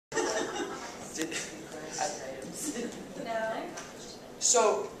No.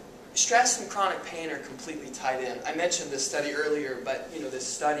 So stress and chronic pain are completely tied in. I mentioned this study earlier, but this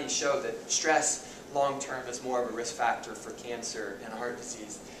study showed that stress long-term is more of a risk factor for cancer and heart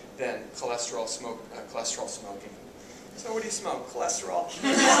disease than cholesterol smoking. So what do you smoke? Cholesterol?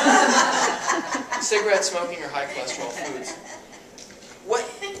 Cigarette smoking or high cholesterol foods?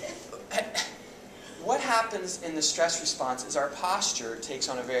 What happens in the stress response is our posture takes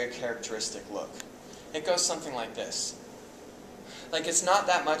on a very characteristic look. It goes something like this. Like, it's not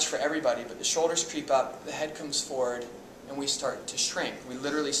that much for everybody, but the shoulders creep up, the head comes forward, and we start to shrink. We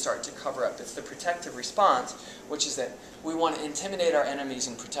literally start to cover up. It's the protective response, which is that we want to intimidate our enemies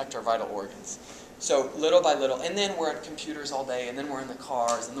and protect our vital organs. So little by little, and then we're at computers all day, and then we're in the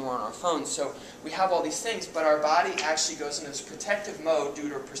cars, and then we're on our phones. So we have all these things, but our body actually goes into this protective mode due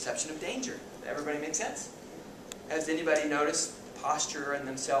to a perception of danger. Everybody make sense? Has anybody noticed posture in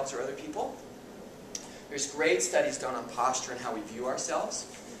themselves or other people? There's great studies done on posture and how we view ourselves.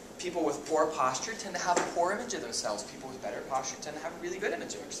 People with poor posture tend to have a poor image of themselves. People with better posture tend to have a really good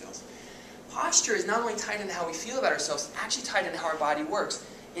image of themselves. Posture is not only tied into how we feel about ourselves, it's actually tied into how our body works.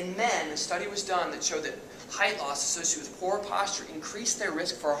 In men, a study was done that showed that height loss associated with poor posture increased their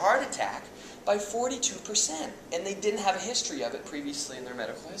risk for a heart attack by 42%. And they didn't have a history of it previously in their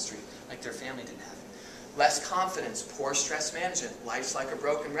medical history, like their family didn't have it. Less confidence, poor stress management, life's like a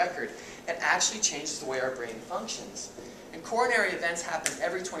broken record. It actually changes the way our brain functions. And coronary events happen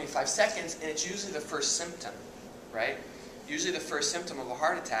every 25 seconds, and it's usually the first symptom, right? Usually the first symptom of a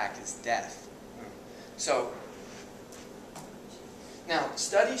heart attack is death. So, now,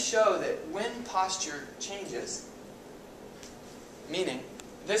 studies show that when posture changes, meaning,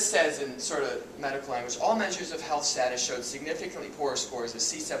 this says in sort of medical language, all measures of health status showed significantly poorer scores as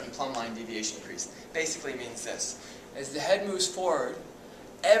C7 plumb line deviation increased. Basically means this. As the head moves forward,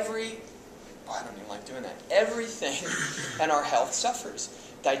 I don't even like doing that. Everything in our health suffers.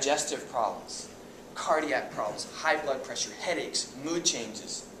 Digestive problems, cardiac problems, high blood pressure, headaches, mood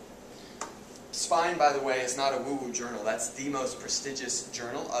changes. Spine, by the way, is not a woo-woo journal. That's the most prestigious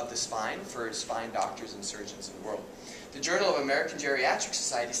journal of the spine for spine doctors and surgeons in the world. The Journal of American Geriatric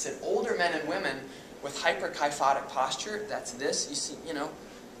Society said older men and women with hyperkyphotic posture, that's this, you see,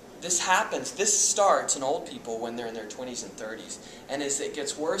 this happens, this starts in old people when they're in their 20s and 30s. And as it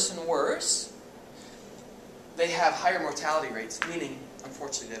gets worse and worse, they have higher mortality rates, meaning,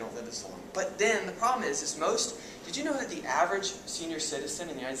 unfortunately, they don't live as long. But then the problem is did you know that the average senior citizen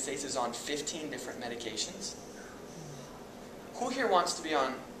in the United States is on 15 different medications? Who here wants to be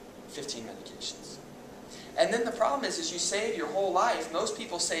on 15 medications? And then the problem is you save your whole life. Most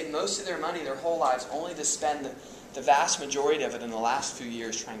people save most of their money their whole lives only to spend the vast majority of it in the last few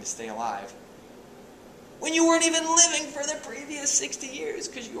years trying to stay alive. When you weren't even living for the previous 60 years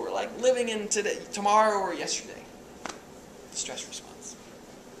because you were like living in today, tomorrow or yesterday. Stress response.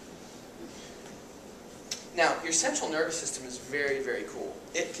 Now, your central nervous system is very, very cool.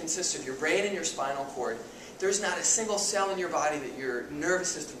 It consists of your brain and your spinal cord. There's not a single cell in your body that your nervous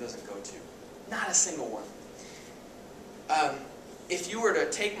system doesn't go to. Not a single one. If you were to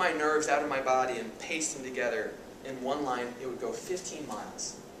take my nerves out of my body and paste them together in one line, it would go 15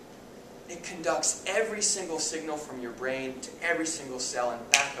 miles. It conducts every single signal from your brain to every single cell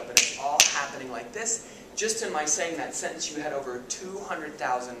and back up, and it's all happening like this. Just in my saying that sentence, you had over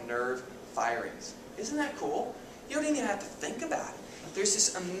 200,000 nerve firings. Isn't that cool? You don't even have to think about it. There's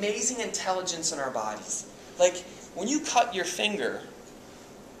this amazing intelligence in our bodies. Like, when you cut your finger,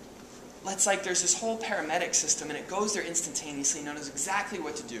 it's like there's this whole paramedic system, and it goes there instantaneously and knows exactly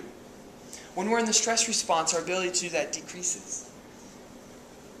what to do. When we're in the stress response, our ability to do that decreases.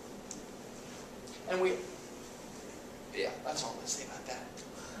 And that's all I'm going to say about that.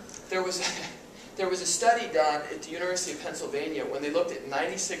 There was a study done at the University of Pennsylvania when they looked at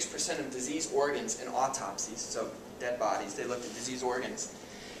 96% of diseased organs in autopsies, so dead bodies. They looked at diseased organs.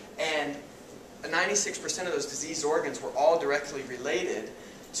 And 96% of those diseased organs were all directly related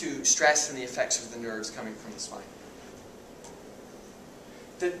to stress and the effects of the nerves coming from the spine.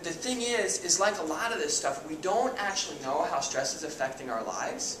 The thing is like a lot of this stuff, we don't actually know how stress is affecting our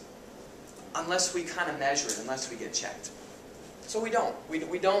lives unless we kind of measure it, unless we get checked. So we don't.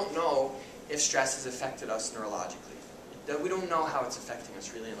 We don't know if stress has affected us neurologically. We don't know how it's affecting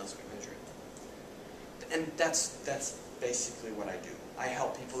us really unless we measure it. And that's basically what I do. I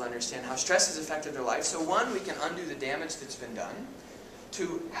help people understand how stress has affected their life. So one, we can undo the damage that's been done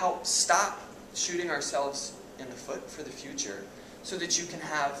to help stop shooting ourselves in the foot for the future so that you can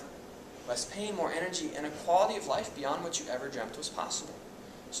have less pain, more energy, and a quality of life beyond what you ever dreamt was possible.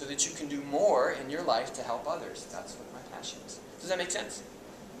 So that you can do more in your life to help others. That's what my passion is. Does that make sense?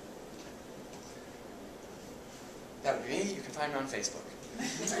 That would be me. You can find me on Facebook.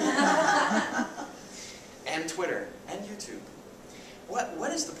 And Twitter. And YouTube.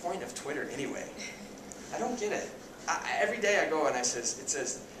 What is the point of Twitter anyway? I don't get it. Every day I go and it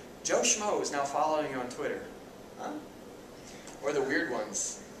says, Joe Schmo is now following you on Twitter. Huh? Or the weird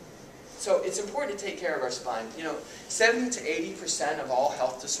ones. So it's important to take care of our spine. 70 to 80% of all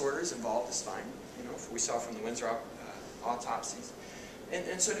health disorders involve the spine. We saw from the Windsor autopsies.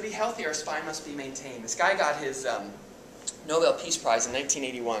 And so to be healthy, our spine must be maintained. This guy got his Nobel Peace Prize in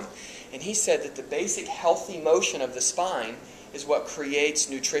 1981. And he said that the basic healthy motion of the spine is what creates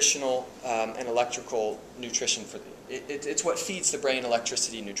nutritional and electrical nutrition. It's what feeds the brain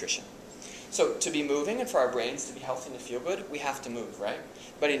electricity and nutrition. So to be moving and for our brains to be healthy and to feel good, we have to move, right?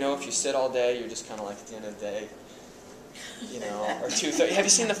 But if you sit all day, you're just kind of like at the end of the day, or 2:30. Have you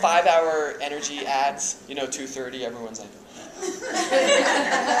seen the 5-hour energy ads? 2:30, everyone's like...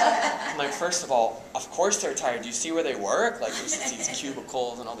 I'm like, first of all, of course they're tired. Do you see where they work? Like, there's these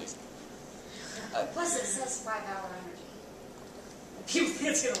cubicles and all these... Plus it says 5-hour energy. People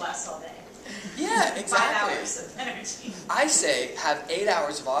think it's going to last all day. Yeah, exactly. 5 hours of energy. I say have 8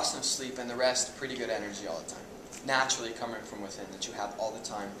 hours of awesome sleep and the rest pretty good energy all the time. Naturally coming from within, that you have all the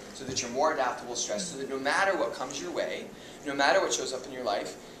time, so that you're more adaptable to stress, so that no matter what comes your way, no matter what shows up in your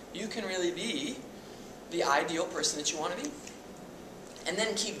life, you can really be the ideal person that you want to be. And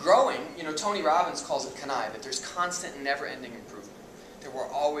then keep growing. Tony Robbins calls it Kanai, that there's constant and never-ending improvement. That we're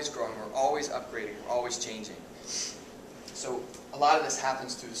always growing, we're always upgrading, we're always changing. So a lot of this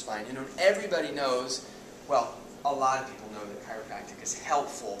happens through the spine. Everybody knows, well, a lot of people know that chiropractic is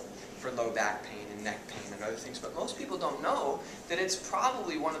helpful for low back pain and neck pain and other things, but most people don't know that it's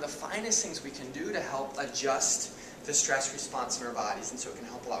probably one of the finest things we can do to help adjust the stress response in our bodies. And so it can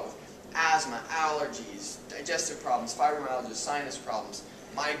help a lot with asthma, allergies, digestive problems, fibromyalgia, sinus problems,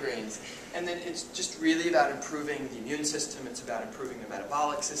 migraines. And then it's just really about improving the immune system. It's about improving the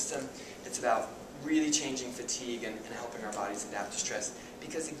metabolic system. It's about really changing fatigue and helping our bodies adapt to stress.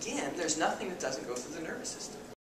 Because again, there's nothing that doesn't go through the nervous system.